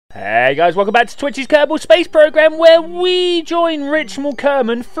Hey guys, welcome back to Twitch's Kerbal space program, where we join Richmal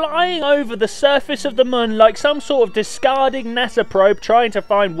Kerman flying over the surface of the moon like some sort of discarding NASA probe trying to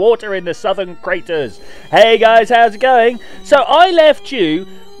find water in the southern craters. Hey guys, how's it going? So I left you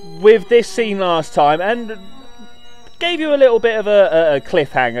with this scene last time and gave you a little bit of a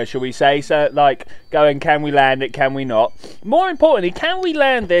cliffhanger, shall we say. So like going, can we land it, can we not? More importantly, can we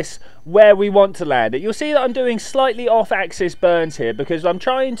land this where we want to land it? You'll see that I'm doing slightly off-axis burns here because I'm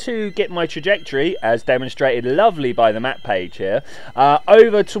trying to get my trajectory, as demonstrated lovely by the map page here,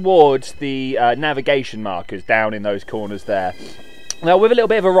 over towards the navigation markers down in those corners there. Now, with a little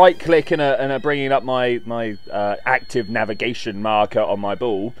bit of a right click and a bringing up my active navigation marker on my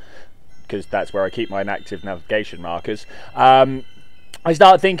ball, because that's where I keep my inactive navigation markers, I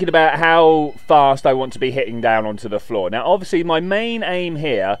start thinking about how fast I want to be hitting down onto the floor. Now, obviously, my main aim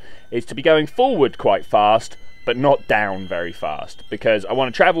here is to be going forward quite fast, but not down very fast, because I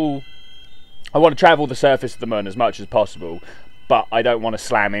want to travel the surface of the moon as much as possible, but I don't want to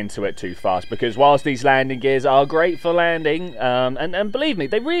slam into it too fast, because whilst these landing gears are great for landing, and believe me,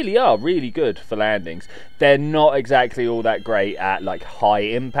 they really are really good for landings, they're not exactly all that great at like high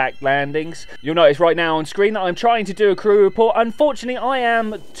impact landings. You'll notice right now on screen that I'm trying to do a crew report. Unfortunately, I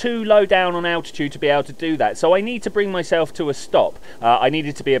am too low down on altitude to be able to do that, so I need to bring myself to a stop. I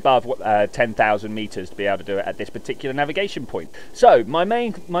needed to be above 10,000 meters to be able to do it at this particular navigation point. So my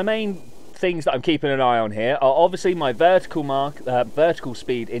main things that I'm keeping an eye on here are obviously my vertical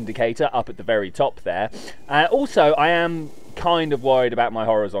speed indicator up at the very top there. Also, I am kind of worried about my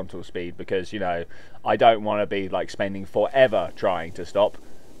horizontal speed because, you know, I don't want to be like spending forever trying to stop,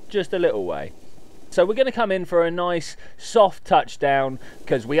 just a little way. So we're going to come in for a nice soft touchdown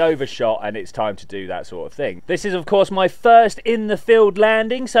because we overshot and it's time to do that sort of thing. This is of course my first in the field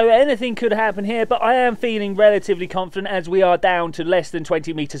landing, so anything could happen here, but I am feeling relatively confident as we are down to less than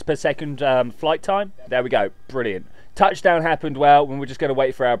 20 meters per second flight time. There we go, brilliant. Touchdown happened well, and we're just going to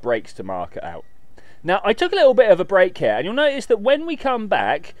wait for our brakes to mark it out. Now, I took a little bit of a break here, and you'll notice that when we come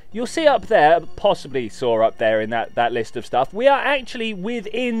back, you'll see up there, possibly saw up there in that list of stuff, we are actually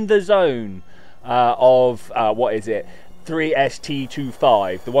within the zone of what is it,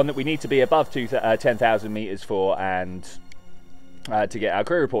 3ST25, the one that we need to be above 10,000 meters for, and to get our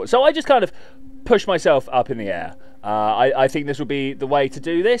crew report. So I just kind of pushed myself up in the air. I think this will be the way to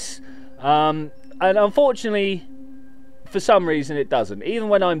do this, and unfortunately, for some reason it doesn't. Even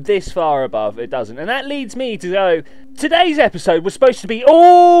when I'm this far above, it doesn't. And that leads me to go, today's episode was supposed to be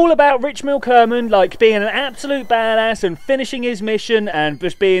all about Richmal Kerman, like being an absolute badass and finishing his mission and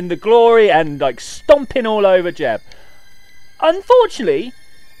just being the glory and like stomping all over Jeb. Unfortunately,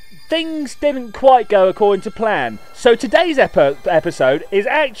 things didn't quite go according to plan. So today's episode is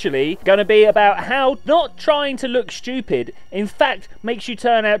actually going to be about how not trying to look stupid, in fact, makes you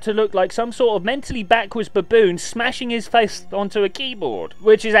turn out to look like some sort of mentally backwards baboon smashing his face onto a keyboard.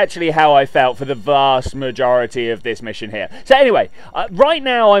 Which is actually how I felt for the vast majority of this mission here. So anyway, right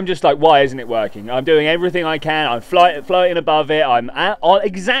now I'm just like, why isn't it working? I'm doing everything I can. I'm floating above it. I'm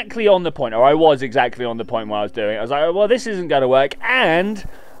exactly on the point, or I was exactly on the point where I was doing it. I was like, well, this isn't going to work, and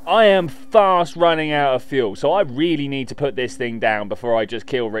I am fast running out of fuel, so I really need to put this thing down before I just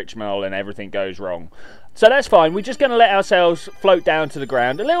kill Richmal and everything goes wrong. So that's fine. We're just going to let ourselves float down to the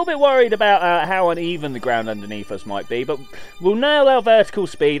ground. A little bit worried about how uneven the ground underneath us might be, but we'll nail our vertical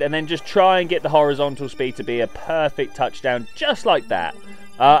speed and then just try and get the horizontal speed to be a perfect touchdown, just like that.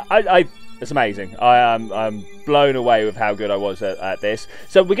 It's amazing. I'm blown away with how good I was at this.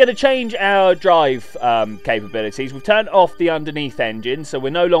 So we're going to change our drive capabilities. We've turned off the underneath engine, so we're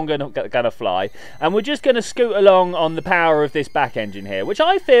no longer going to fly. And we're just going to scoot along on the power of this back engine here, which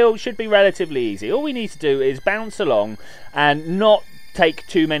I feel should be relatively easy. All we need to do is bounce along and not take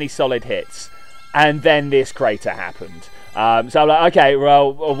too many solid hits. And then this crater happened. So I'm like, okay,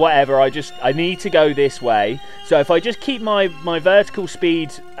 well, whatever, I need to go this way. So if I just keep my vertical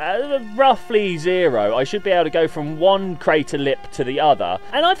speed roughly 0, I should be able to go from one crater lip to the other.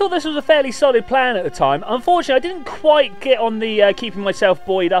 And I thought this was a fairly solid plan at the time. Unfortunately, I didn't quite get on the keeping myself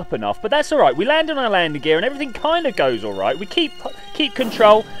buoyed up enough, but that's alright. We land on our landing gear and everything kind of goes alright. We keep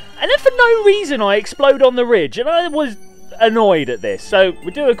control, and then for no reason I explode on the ridge, and I was annoyed at this. So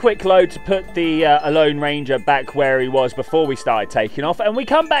we do a quick load to put the Alone Ranger back where he was before we started taking off, and we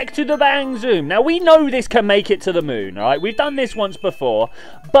come back to the bang zoom. Now we know this can make it to the moon, all right? We've done this once before,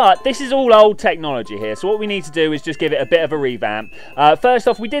 but this is all old technology here, so what we need to do is just give it a bit of a revamp. First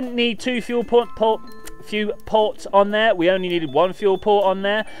off, we didn't need 2 fuel ports on there. We only needed 1 fuel port on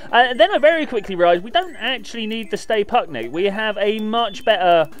there, and then I very quickly realized we don't actually need the stay puckneck. We have a much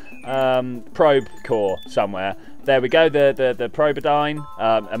better probe core somewhere, There we go, the Probodyne,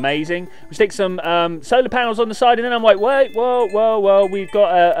 amazing. We stick some solar panels on the side, and then I'm like, wait, whoa, we've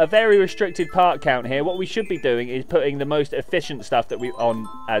got a very restricted part count here. What we should be doing is putting the most efficient stuff that we on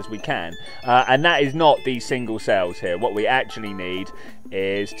as we can, and that is not these single cells here. What we actually need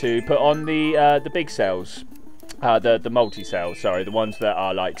is to put on the big cells. The multi-cells, sorry, the ones that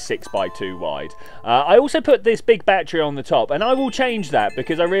are like 6x2 wide. I also put this big battery on the top, and I will change that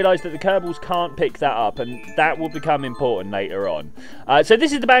because I realised that the Kerbals can't pick that up, and that will become important later on. So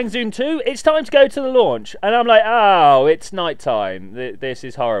this is the Bang Zoom 2. It's time to go to the launch, and I'm like, oh, it's night time. This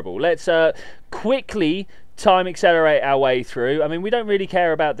is horrible. Let's quickly time accelerate our way through. I mean, we don't really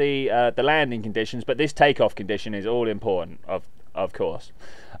care about the landing conditions, but this takeoff condition is all important, of course.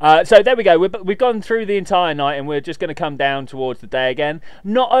 So there we go. We've gone through the entire night, and we're just going to come down towards the day again.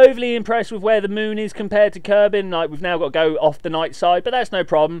 Not overly impressed with where the moon is compared to Kerbin. Like, we've now got to go off the night side, but that's no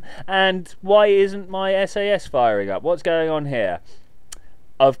problem. And why isn't my SAS firing up? What's going on here?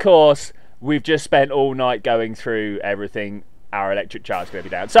 Of course, we've just spent all night going through everything. Our electric charge is going to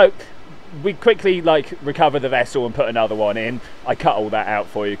be down. So we quickly recover the vessel and put another one in. I cut all that out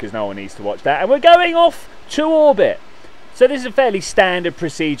for you because no one needs to watch that. And we're going off to orbit. So this is a fairly standard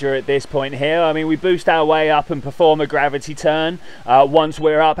procedure at this point here. I mean, we boost our way up and perform a gravity turn. Once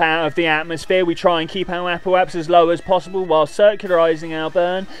we're up out of the atmosphere, we try and keep our apoaps as low as possible while circularizing our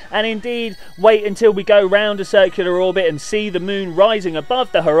burn, and indeed wait until we go round a circular orbit and see the moon rising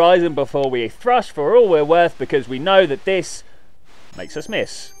above the horizon before we thrust for all we're worth, because we know that this makes us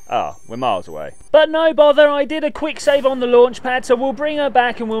miss. Ah, we're miles away. But no bother, I did a quick save on the launch pad, so we'll bring her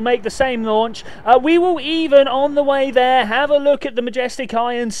back and we'll make the same launch. We will even, on the way there, have a look at the Majestic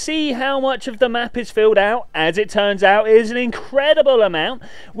Eye and see how much of the map is filled out. As it turns out, it is an incredible amount.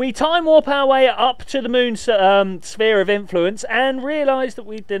 We time warp our way up to the moon's sphere of influence and realise that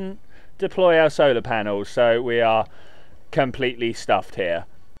we didn't deploy our solar panels, so we are completely stuffed here.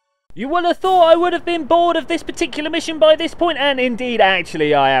 You would have thought I would have been bored of this particular mission by this point, and indeed,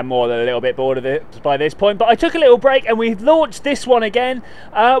 actually, I am more than a little bit bored of it by this point, but I took a little break and we've launched this one again.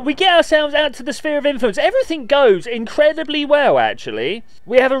 We get ourselves out to the sphere of influence. Everything goes incredibly well, actually.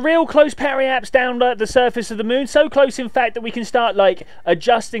 We have a real close periaps down at the surface of the moon, so close, in fact, that we can start,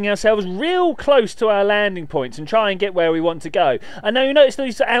 adjusting ourselves real close to our landing points and try and get where we want to go. And now you notice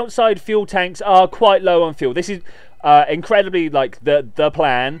these outside fuel tanks are quite low on fuel. This is incredibly the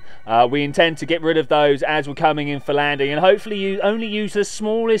plan. We intend to get rid of those as we're coming in for landing, and hopefully you only use the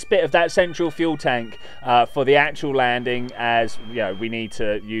smallest bit of that central fuel tank for the actual landing, as you know, we need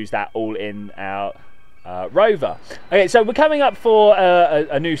to use that all in our rover. Okay, so we're coming up for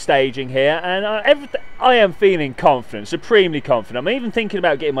a new staging here, and I am feeling confident, supremely confident. I'm even thinking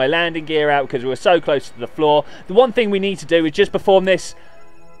about getting my landing gear out because we're so close to the floor. The one thing we need to do is just perform this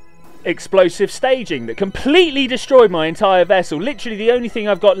explosive staging that completely destroyed my entire vessel. Literally the only thing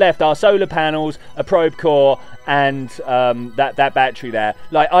I've got left are solar panels, a probe core, and that battery there.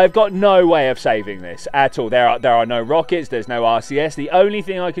 I've got no way of saving this at all. There are no rockets, there's no RCS. The only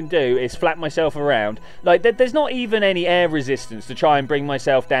thing I can do is flap myself around. There's not even any air resistance to try and bring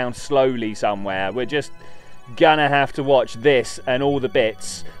myself down slowly somewhere. We're just gonna have to watch this and all the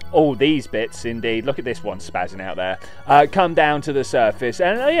bits, all these bits indeed, look at this one spazzing out there, come down to the surface.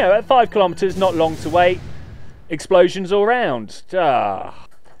 And you know, at 5 kilometers, not long to wait. Explosions all round.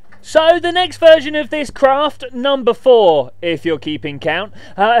 So the next version of this craft, number 4, if you're keeping count,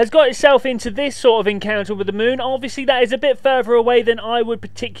 has got itself into this sort of encounter with the moon. Obviously that is a bit further away than I would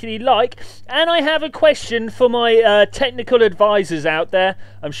particularly like, and I have a question for my technical advisors out there.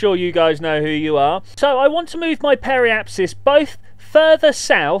 I'm sure you guys know who you are. So I want to move my periapsis both further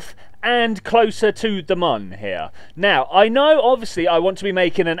south and closer to the Mun here. Now, I know obviously I want to be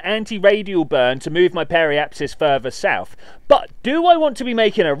making an anti-radial burn to move my periapsis further south, but do I want to be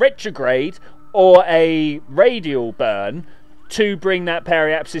making a retrograde or a radial burn to bring that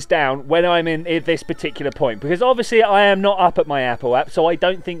periapsis down when I'm in this particular point? Because obviously I am not up at my apoap, so I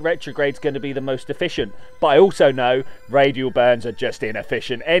don't think retrograde's going to be the most efficient, but I also know radial burns are just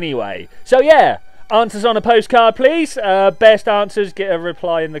inefficient anyway. So yeah, answers on a postcard, please. Best answers get a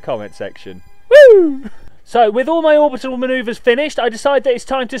reply in the comment section. Woo! So, with all my orbital manoeuvres finished, I decide that it's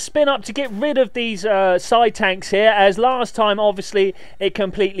time to spin up to get rid of these side tanks here, as last time, obviously, it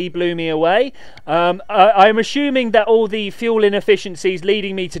completely blew me away. I'm assuming that all the fuel inefficiencies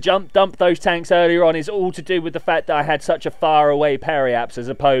leading me to dump those tanks earlier on is all to do with the fact that I had such a far away periaps, as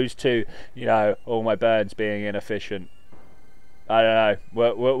opposed to, you know, all my burns being inefficient. I don't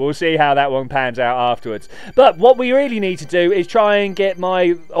know. We'll see how that one pans out afterwards. But what we really need to do is try and get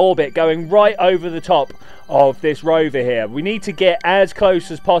my orbit going right over the top of this rover here. We need to get as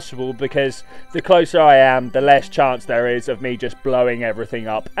close as possible, because the closer I am, the less chance there is of me just blowing everything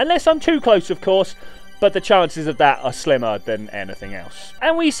up. Unless I'm too close, of course. But the chances of that are slimmer than anything else.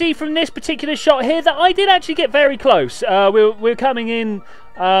 And we see from this particular shot here that I did actually get very close. We're coming in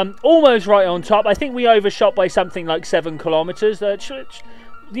almost right on top. I think we overshot by something like 7 kilometers, which,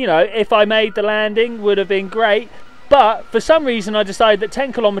 you know, if I made the landing, would have been great. But for some reason, I decided that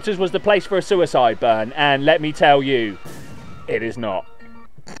 10 kilometers was the place for a suicide burn. And let me tell you, it is not.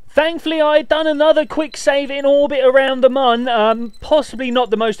 Thankfully, I had done another quick save in orbit around the Mun. Possibly not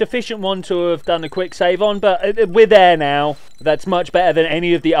the most efficient one to have done a quick save on, but we're there now. That's much better than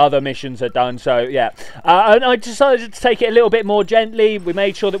any of the other missions had done, so yeah. And I decided to take it a little bit more gently. We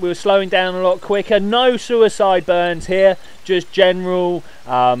made sure that we were slowing down a lot quicker. No suicide burns here, just general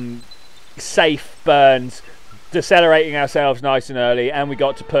safe burns. Decelerating ourselves nice and early, and we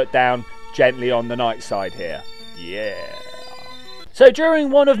got to put down gently on the night side here. Yeah. So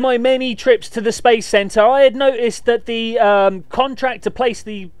during one of my many trips to the Space Centre, I had noticed that the contract to place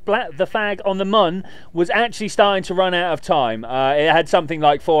the flag on the Mun was actually starting to run out of time. It had something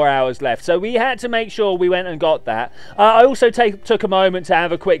like 4 hours left, so we had to make sure we went and got that. I also took a moment to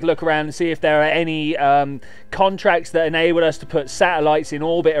have a quick look around and see if there are any contracts that enabled us to put satellites in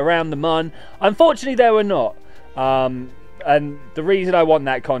orbit around the Mun. Unfortunately, there were not. And the reason I want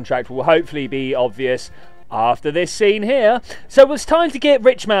that contract will hopefully be obvious after this scene here. So it was time to get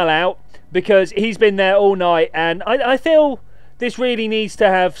Richmal out, because he's been there all night, and I feel this really needs to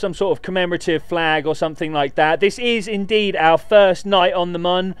have some sort of commemorative flag or something like that. This is indeed our first night on the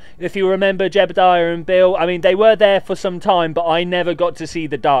Mun. If you remember Jebediah and Bill, I mean, they were there for some time, but I never got to see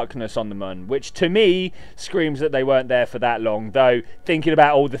the darkness on the Mun, which to me screams that they weren't there for that long, though thinking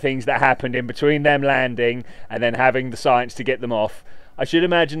about all the things that happened in between them landing and then having the science to get them off, I should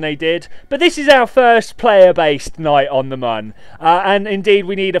imagine they did. But this is our first player-based night on the Mun. And indeed,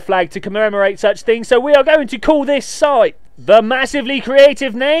 we need a flag to commemorate such things. So we are going to call this site the massively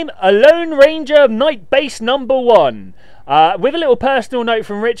creative name, Lone Ranger Night Base Number 1. With a little personal note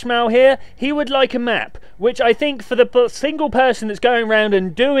from Richmal here, he would like a map, which I think for the single person that's going around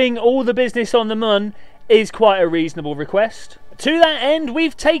and doing all the business on the Mun is quite a reasonable request. To that end,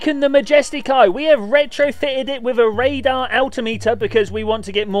 we've taken the Majestic Eye. We have retrofitted it with a radar altimeter because we want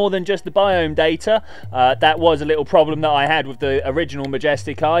to get more than just the biome data. That was a little problem that I had with the original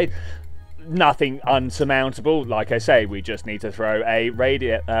Majestic Eye. Nothing unsurmountable. Like I say, we just need to throw a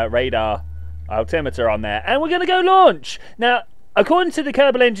radar altimeter on there. And we're going to go launch. Now, according to the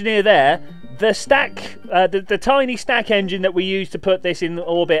Kerbal engineer there, the stack, the tiny stack engine that we use to put this in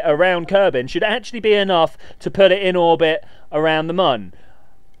orbit around Kerbin should actually be enough to put it in orbit around the Mun.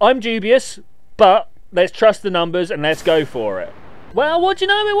 I'm dubious, but let's trust the numbers and let's go for it. Well, what do you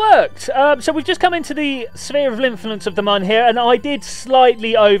know, it worked. So we've just come into the sphere of influence of the Mun here, and I did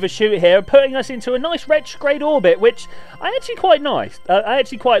slightly overshoot here, putting us into a nice retrograde orbit, which I actually quite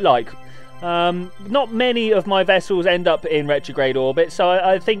like. Not many of my vessels end up in retrograde orbit, so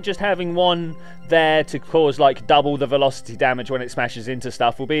I think just having one there to cause like double the velocity damage when it smashes into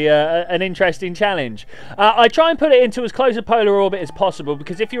stuff will be an interesting challenge. I try and put it into as close a polar orbit as possible,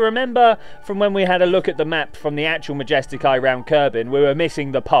 because if you remember from when we had a look at the map from the actual Majestic Eye round Kerbin, we were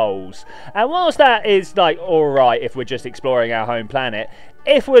missing the poles. And whilst that is like alright if we're just exploring our home planet,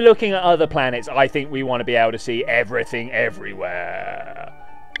 if we're looking at other planets, I think we want to be able to see everything everywhere.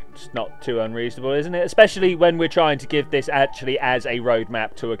 It's not too unreasonable, isn't it? Especially when we're trying to give this actually as a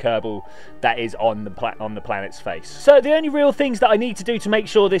roadmap to a Kerbal that is on the planet's face. So the only real things that I need to do to make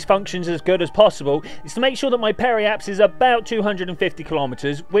sure this functions as good as possible is to make sure that my periapse is about 250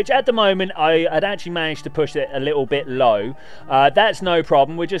 kilometers, which at the moment I had actually managed to push it a little bit low. That's no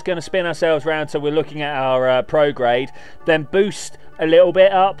problem. We're just going to spin ourselves around so we're looking at our prograde, then boost a little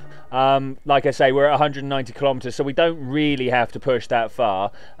bit up. Like I say, we're at 190 kilometers, so we don't really have to push that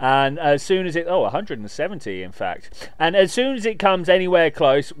far. And as soon as it, 170 in fact, and as soon as it comes anywhere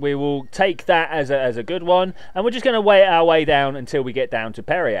close, we will take that as a good one, and we're just going to wait our way down until we get down to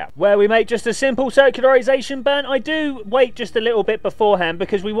periapse, where we make just a simple circularization burn. I do wait just a little bit beforehand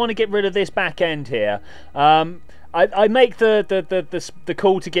because we want to get rid of this back end here. I make the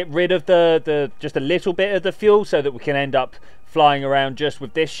call to get rid of just a little bit of the fuel so that we can end up flying around just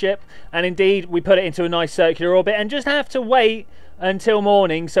with this ship, and indeed we put it into a nice circular orbit and just have to wait until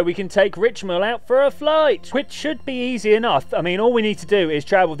morning so we can take Richmal out for a flight, which should be easy enough. I mean, all we need to do is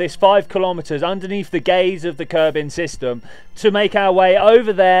travel this 5 kilometers underneath the gaze of the Kerbin system to make our way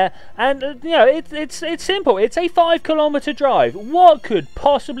over there, and you know, it's simple. It's a 5 kilometer drive. What could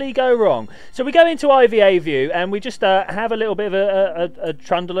possibly go wrong? So we go into IVA view and we just have a little bit of a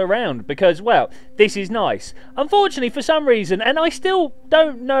trundle around because, well, this is nice. Unfortunately, for some reason, and I still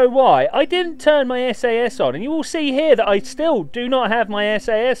don't know why, I didn't turn my SAS on, and you will see here that I still do not have my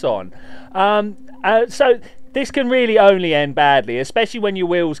SAS on. So this can really only end badly, especially when your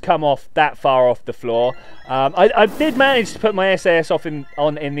wheels come off that far off the floor. I did manage to put my SAS off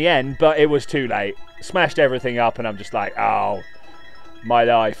on in the end, but it was too late. Smashed everything up, and I'm just like, oh, my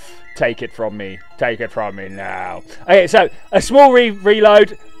life, take it from me now. Okay, so a small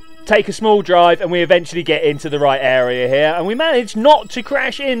reload, take a small drive, and we eventually get into the right area here, and we managed not to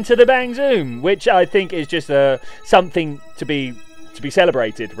crash into the Bang Zoom, which I think is just something to be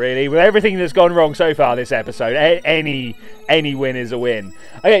celebrated, really. With everything that's gone wrong so far this episode, any win is a win.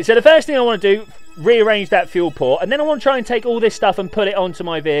 Okay, so the first thing I want to do, rearrange that fuel port, and then I want to try and take all this stuff and put it onto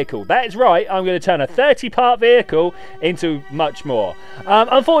my vehicle. That is right, I'm going to turn a 30-part vehicle into much more.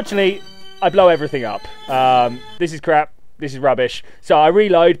 Unfortunately, I blow everything up. This is crap. This is rubbish. So I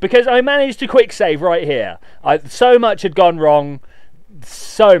reload because I managed to quick save right here. So much had gone wrong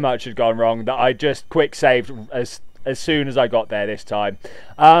that I just quick saved as soon as I got there this time.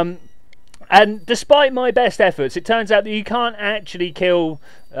 And despite my best efforts, it turns out that you can't actually kill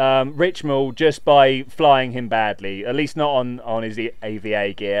Richmal just by flying him badly, at least not on his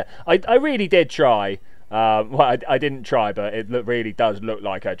AVA gear. I really did try. Well, I didn't try, but it really does look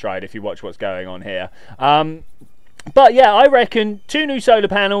like I tried if you watch what's going on here. But yeah, I reckon 2 new solar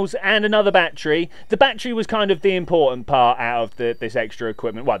panels and another battery. The battery was kind of the important part out of this extra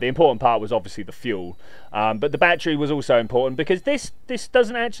equipment. Well, the important part was obviously the fuel, but the battery was also important because this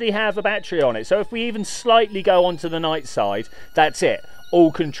doesn't actually have a battery on it. So if we even slightly go onto the night side, that's it.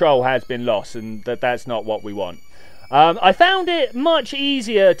 All control has been lost, and that's not what we want. I found it much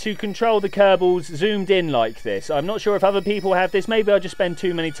easier to control the Kerbals zoomed in like this. I'm not sure if other people have this. Maybe I just spend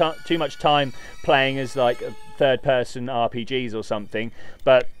too much time playing as like third-person RPGs or something.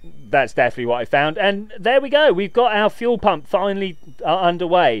 But that's definitely what I found. And there we go. We've got our fuel pump finally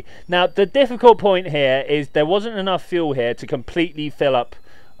underway. Now, the difficult point here is there wasn't enough fuel here to completely fill up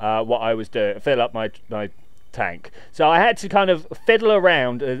what I was doing, fill up my tank. So I had to kind of fiddle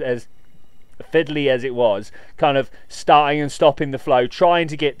around as fiddly as it was, kind of starting and stopping the flow, trying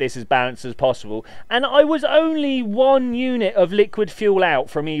to get this as balanced as possible, and I was only 1 unit of liquid fuel out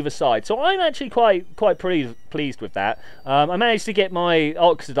from either side, so I'm actually quite pleased with that. I managed to get my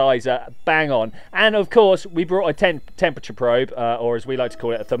oxidizer bang on, and of course we brought a temperature probe, or as we like to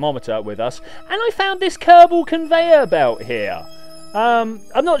call it, a thermometer with us, and I found this Kerbal conveyor belt here. I'm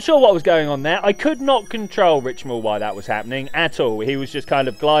not sure what was going on there. I could not control Richmal while that was happening at all. He was just kind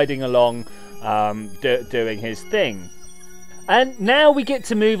of gliding along, doing his thing. And now we get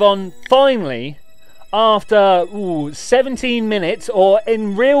to move on, finally, after 17 minutes, or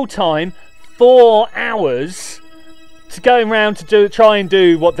in real time, 4 hours, to going around to try and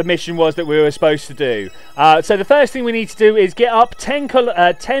do what the mission was that we were supposed to do. So the first thing we need to do is get up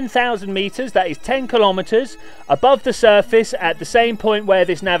 10,000 meters, that is 10 kilometers, above the surface at the same point where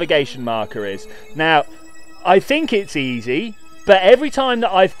this navigation marker is. Now, I think it's easy, but every time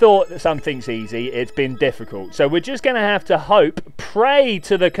that I've thought that something's easy, it's been difficult. So we're just going to have to hope, pray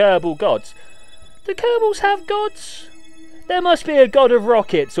to the Kerbal gods. Do Kerbals have gods? There must be a god of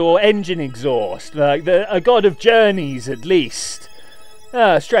rockets or engine exhaust, like a god of journeys at least.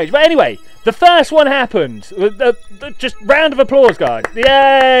 Strange. But anyway, the first one happened. Just round of applause, guys.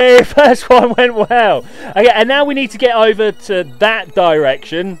 Yay! First one went well. Okay, and now we need to get over to that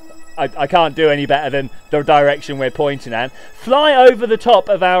direction. I can't do any better than the direction we're pointing at. Fly over the top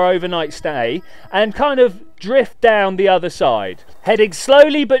of our overnight stay and kind of drift down the other side. Heading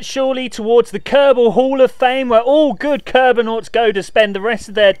slowly but surely towards the Kerbal Hall of Fame, where all good Kerbonauts go to spend the rest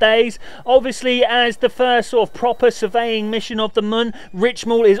of their days. Obviously, as the first sort of proper surveying mission of the moon,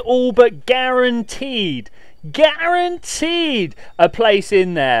 Richmal is all but guaranteed a place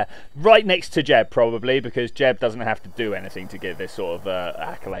in there, right next to Jeb, probably, because Jeb doesn't have to do anything to get this sort of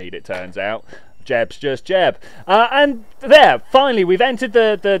accolade, it turns out. Jeb's just Jeb. And there, finally, we've entered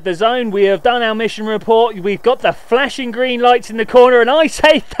the zone. We have done our mission report. We've got the flashing green lights in the corner, and I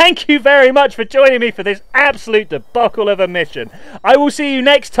say thank you very much for joining me for this absolute debacle of a mission. I will see you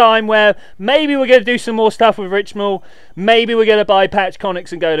next time, where maybe we're going to do some more stuff with Richmal. Maybe we're going to buy Patch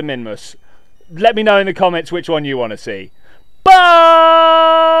Conics and go to Minmus. Let me know in the comments which one you want to see. Bye!